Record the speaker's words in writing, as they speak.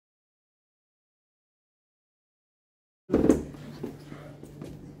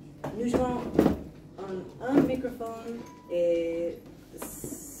nous jouons en un microphone et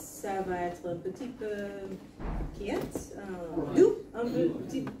ça va être un petit peu quiet, doux, un peu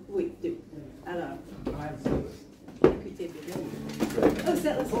petit, oui, doux. Alors, écoutez bien. Oh,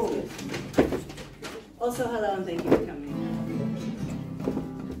 that's good. Also, hello and thank you for coming.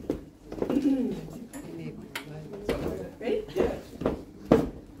 Ready? Yeah.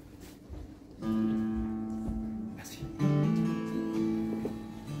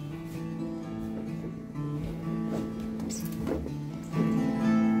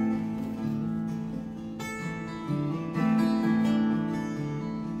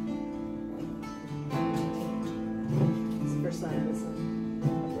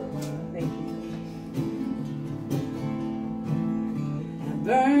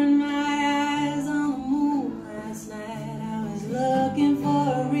 Burned my eyes on the moon last night. I was looking for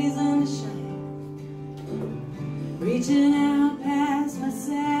a reason to shine. Reaching out past my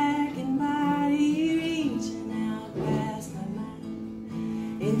second body, reaching out past my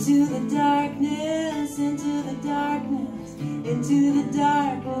mind. Into the darkness, into the darkness, into the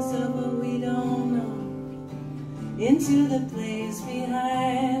darkness of what we don't know. Into the place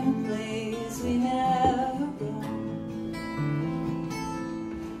behind the place we never go.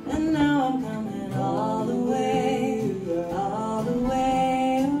 And now I'm coming all the way around.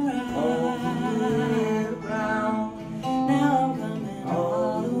 Now I'm coming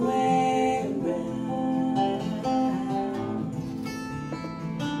all the way around.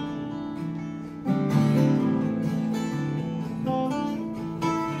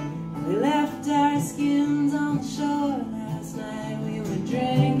 We left our skins on the shore last night. We were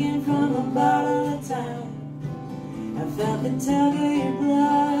drinking from a bottle of time. I felt the tug of your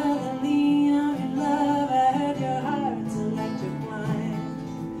blood, the lean of your love. I heard your heart's electric whine.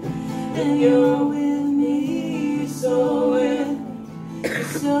 And you're with me, you're so with me. You're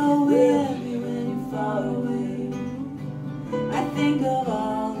so with me when you're far away. I think of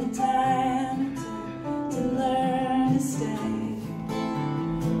all the time it took to learn to stay.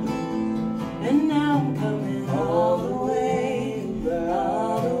 And now I'm coming all the way,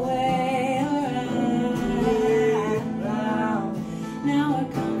 all the way. Now we're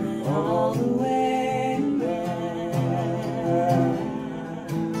coming all the way around.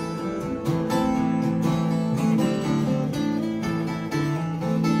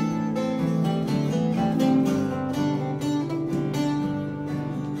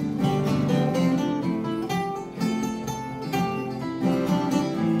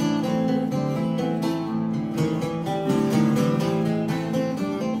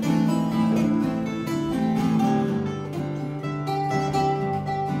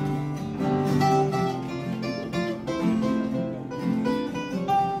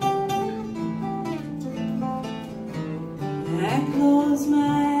 I closed my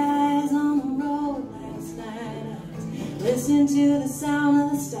eyes on the road last night. I was listening to the sound of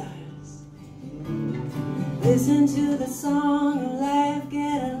the stars. Listen to the song of life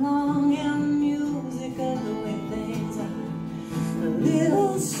getting long and the music of the way things are. A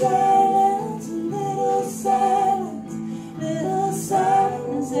little silence, a little silence, little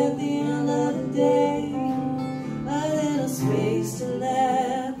silence at the end of the day. A little space to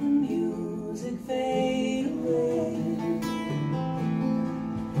let the music fade away.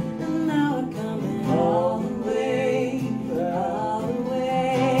 And now we're coming all the way around.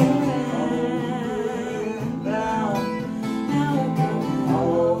 Now we're coming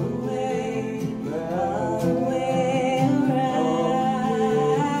all the way around.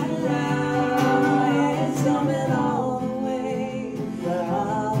 It's coming all the way around.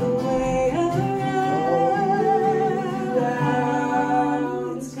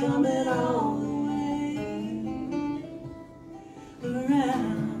 It's coming all the way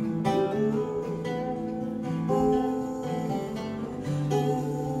around.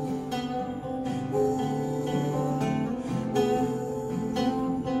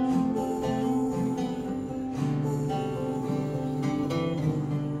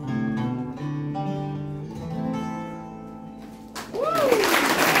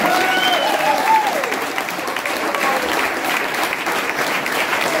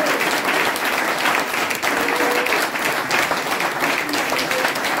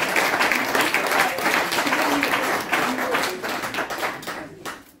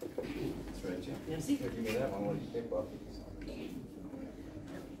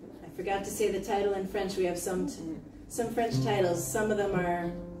 I forgot to say the title in French. We have some French titles. Some of them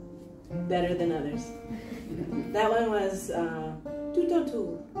are better than others. That one was tout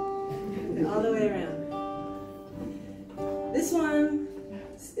autour, all the way around. This one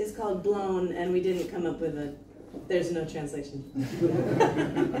is called Blown, and we didn't come up with a There's no translation.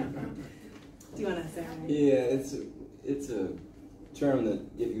 Do you want to say anything? Yeah, it's a term that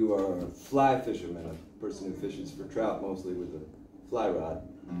if you are a fly fisherman, a person who fishes for trout mostly with a fly rod,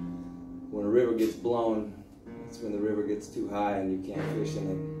 when a river gets blown, it's when the river gets too high and you can't fish in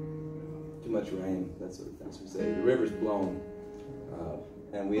it, too much rain, that sort of thing. So we say the river's blown,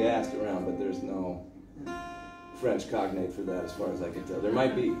 and we asked around, but there's no French cognate for that as far as I can tell. There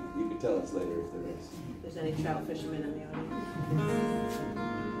might be. You could tell us later if there is. If there's any trout fishermen in the audience.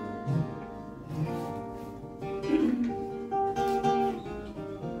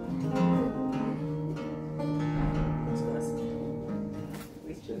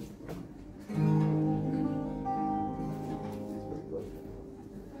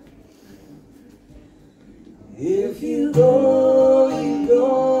 If you go, you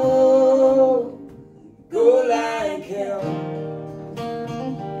go, go like hell.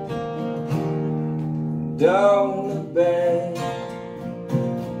 Don't look back,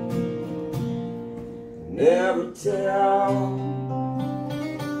 never tell.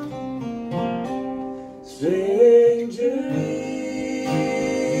 Stranger is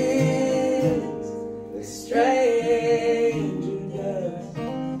a stranger does.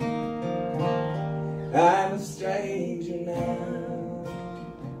 I'm a stranger now.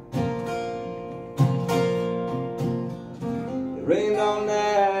 It rained all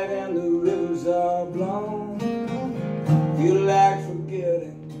night and the rivers are blown. Feel like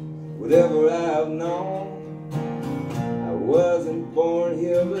forgetting whatever I've known. I wasn't born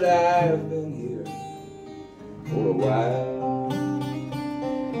here, but I've been here for a while.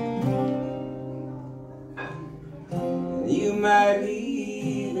 And you might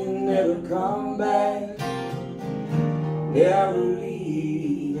leave and never come back, never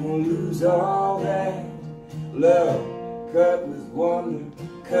leave and lose all that love, cut with wonder,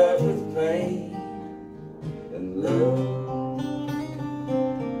 cut with pain and love.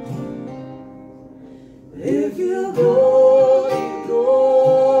 If you go, you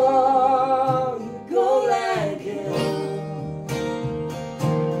go, you go like hell.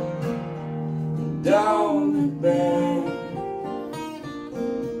 Don't look back,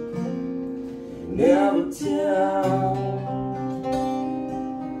 never tell.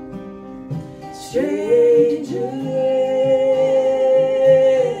 Stranger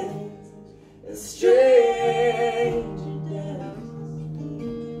is a stranger does.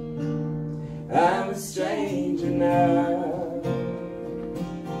 I'm a stranger now.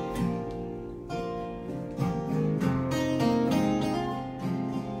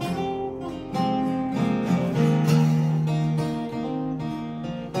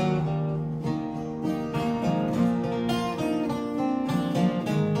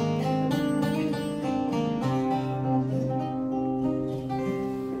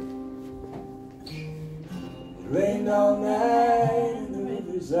 Rained all night and the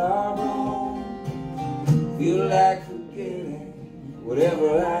rivers are blown. Feel like forgetting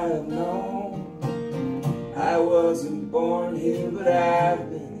whatever I have known. I wasn't born here, but I've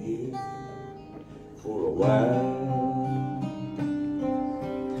been here for a while.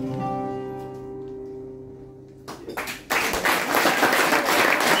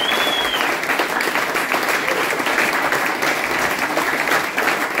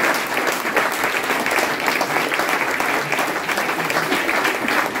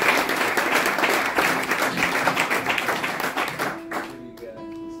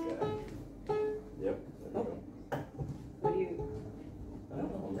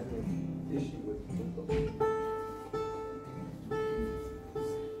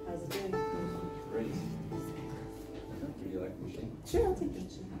 Sure, I'll take the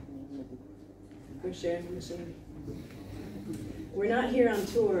machine. We're sharing the machine. We're not here on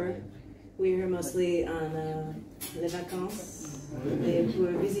tour. We're here mostly on les vacances et pour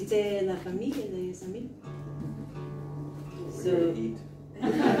visiter la famille et les amis. So, et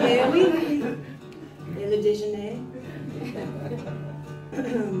oui, oui. Et le déjeuner.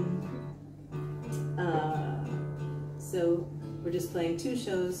 So we're just playing two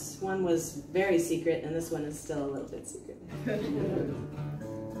shows. One was very secret, and this one is still a little bit secret.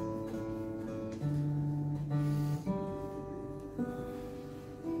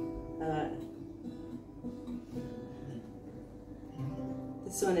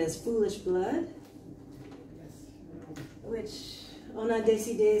 This one is Foolish Blood, which on a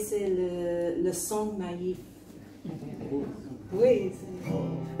décidé c'est le son naïf. Oui, c'est oh,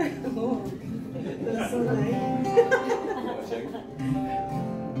 le son naïf.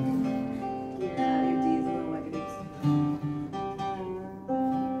 Your D is a little wackadoo.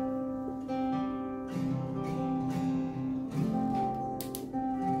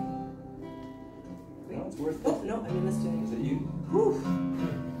 Oh, no, I'm in this day. Is it you? Whew.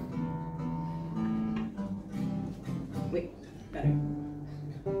 Wait, better.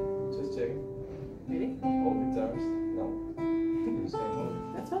 Just checking. Ready? Old guitars? No. Just saying old.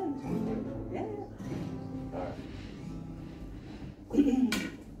 That's fine. Yeah. Alright.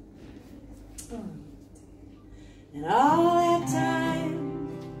 And all that time,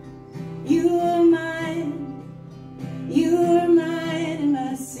 you were mine in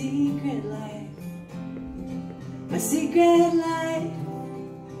my secret life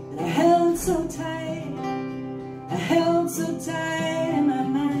that I held so tight in my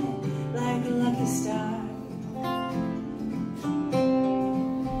mind like a lucky star.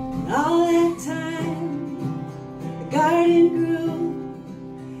 And all that time, the garden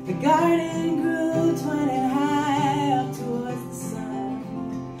grew 20 high up towards the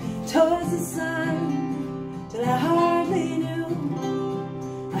sun, till I hardly knew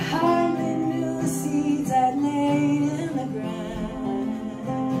the seeds I'd laid in the ground.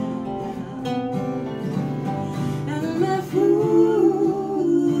 And my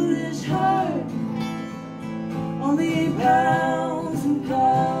foolish heart only pounds and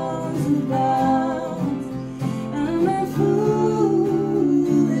pounds and pounds, and my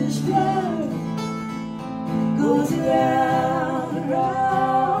foolish blood goes around,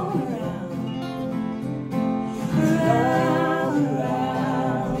 around, around,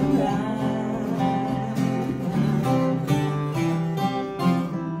 around, around,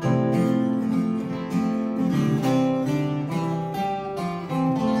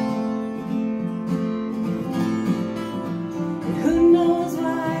 and who knows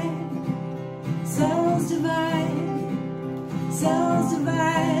why cells divide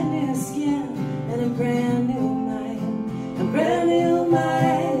me a skin and a brand new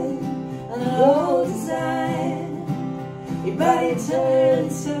mind, an old design. Your body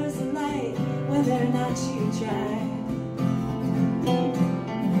turns towards the light whether or not you try.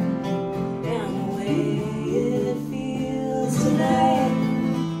 And the way it feels tonight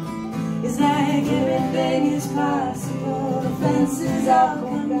is like everything is possible. The fences all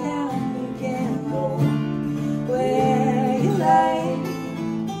come down, you can roll where you like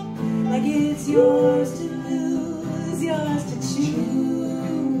it's yours to lose, yours to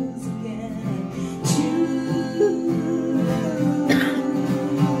choose again,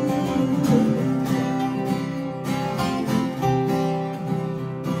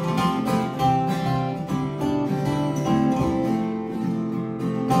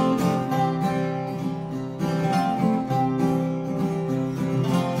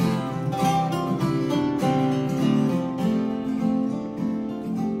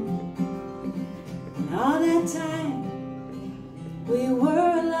 all that time we were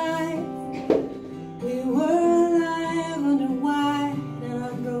alive under wide and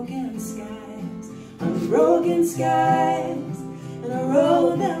unbroken skies, and a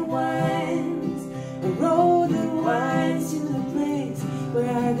road that winds to the place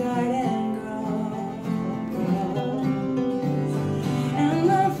where our garden grows. And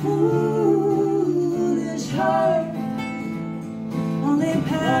my foolish heart only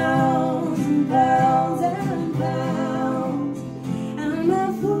pounds and pounds and pounds, and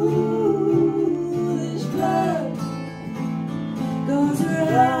my foolish blood goes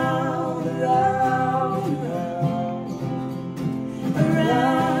around, around, around,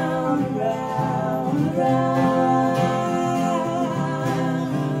 around, around, around.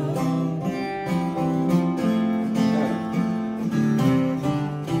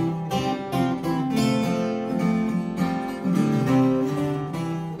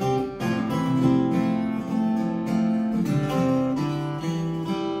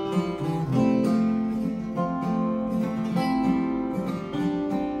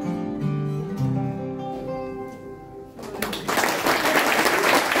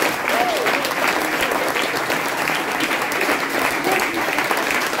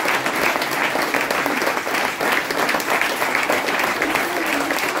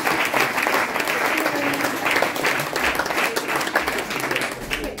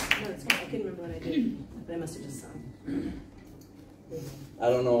 I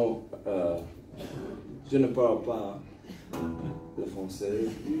don't know, je ne parle pas le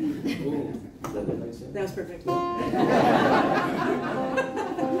français. Oh, that makes sense. That was perfect.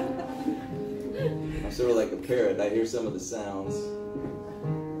 I'm sort of like a parrot. I hear some of the sounds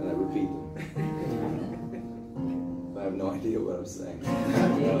and I repeat them. I have no idea what I'm saying.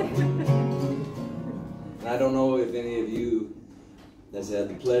 And I don't know if any of you has had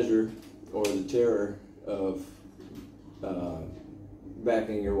the pleasure or the terror of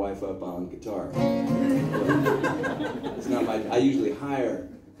backing your wife up on guitar. It's not my. I usually hire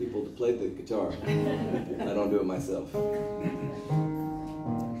people to play the guitar. I don't do it myself.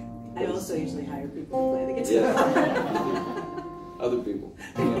 I also usually hire people to play the guitar. Yeah. Other people.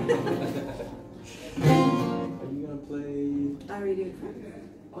 Are you gonna play? I already do.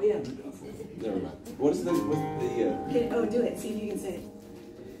 Oh yeah. Never mind. What's the Okay, oh, do it. See if you can say it.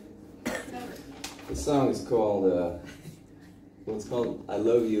 the song is called well, it's called I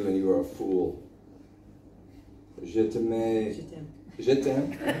Love You and You Are a Fool. Je t'aime. Je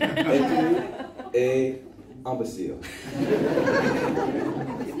t'aime. Et tu es imbécile.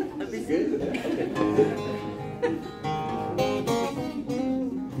 Good? Okay.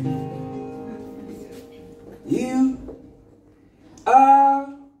 You are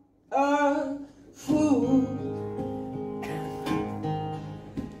a fool,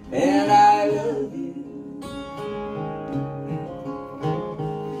 and I love you.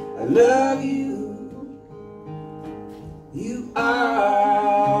 I love you. You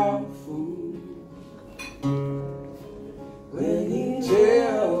are a fool when you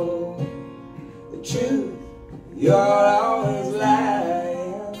tell the truth. You're always lying.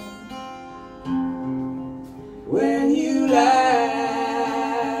 When you lie,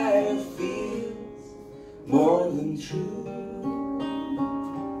 it feels more than true.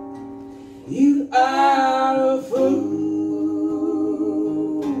 You are a fool,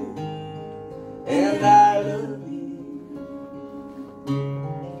 and I love you.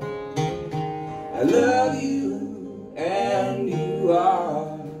 I love you, and you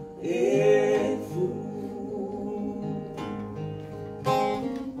are a fool.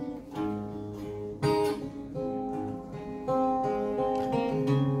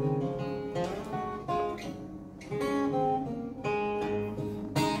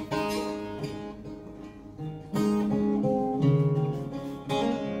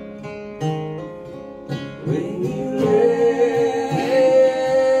 When you laugh,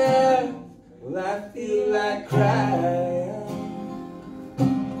 well, I feel like crying.